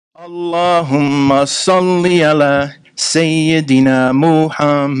Allahummah salli ala Seyyidina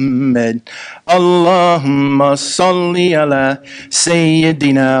Muhammad. Allahummah salli ala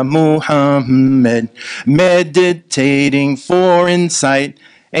Seyyidina Muhammad. Meditating for insight,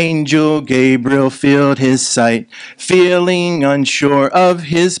 Angel Gabriel filled his sight, feeling unsure of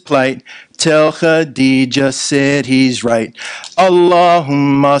his plight. Til Khadija said he's right.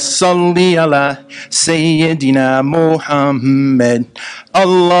 Allahummah salli ala Seyyidina Muhammad.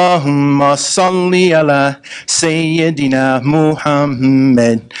 Allahummah salli ala Seyyidina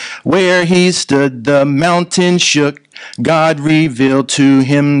Muhammad. Where he stood, the mountain shook. God revealed to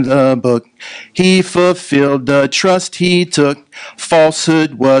him the book. He fulfilled the trust he took.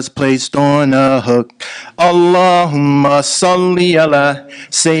 Falsehood was placed on a hook. Allahumma salli ala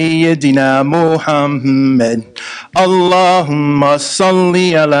Seyyidina Muhammad. Allahumma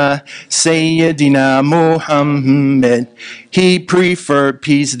salli ala Seyyidina Muhammad. He preferred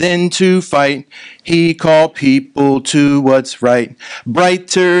peace than to fight. He called people to what's right.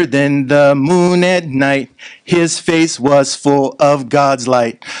 Brighter than the moon at night, his face was full of God's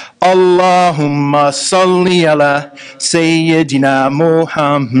light. Allahumma salli ala Seyyidina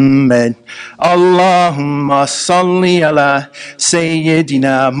Muhammad. Allahumma salli ala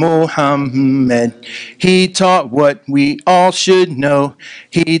Seyyidina Muhammad. He taught what we all should know.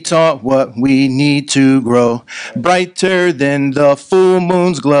 He taught what we need to grow. Brighter than the full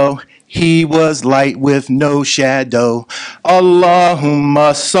moon's glow, he was light with no shadow.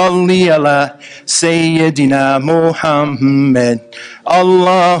 Allahumma salli ala Seyyidina Muhammad.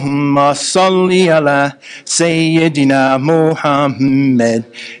 Allahumma salli ala Seyyidina Muhammad.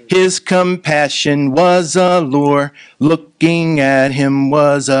 His compassion was a lure. Looking at him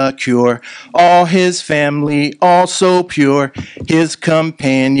was a cure. All his family also pure. His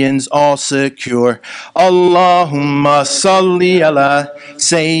companions all secure. Allahumma salli ala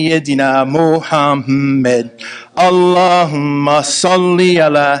Seyyidina Muhammad. Allahumma salli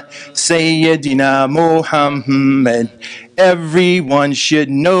ala Seyyidina Muhammad. Everyone should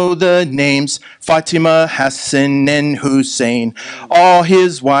know the names Fatima, Hassan, and Hussein. All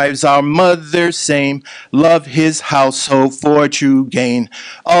his wives are mothers same. Love his household for true gain.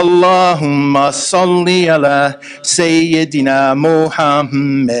 Allahumma salli ala Seyyidina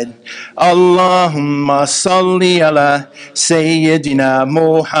Muhammad. Allahumma salli ala Seyyidina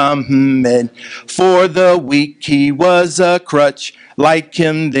Muhammad. For the weak he was a crutch. Like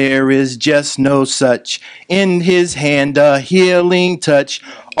him there is just no such. In his hand a healing touch.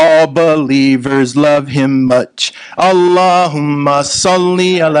 All believers love him much. Allahumma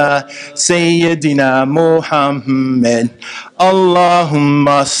salli ala Seyyidina Muhammad.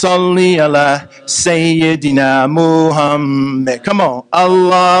 Allahumma salli ala Seyyidina Muhammad. Come on.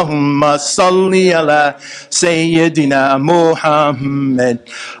 Allahumma salli ala Seyyidina Muhammad.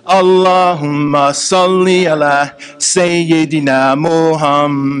 Allahumma salli ala Seyyidina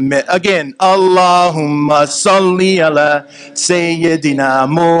Muhammad. Again. Allahumma salli ala Seyyidina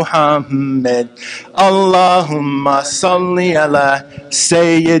Muhammad. Allahumma salli ala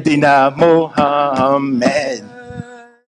Seyyidina Muhammad.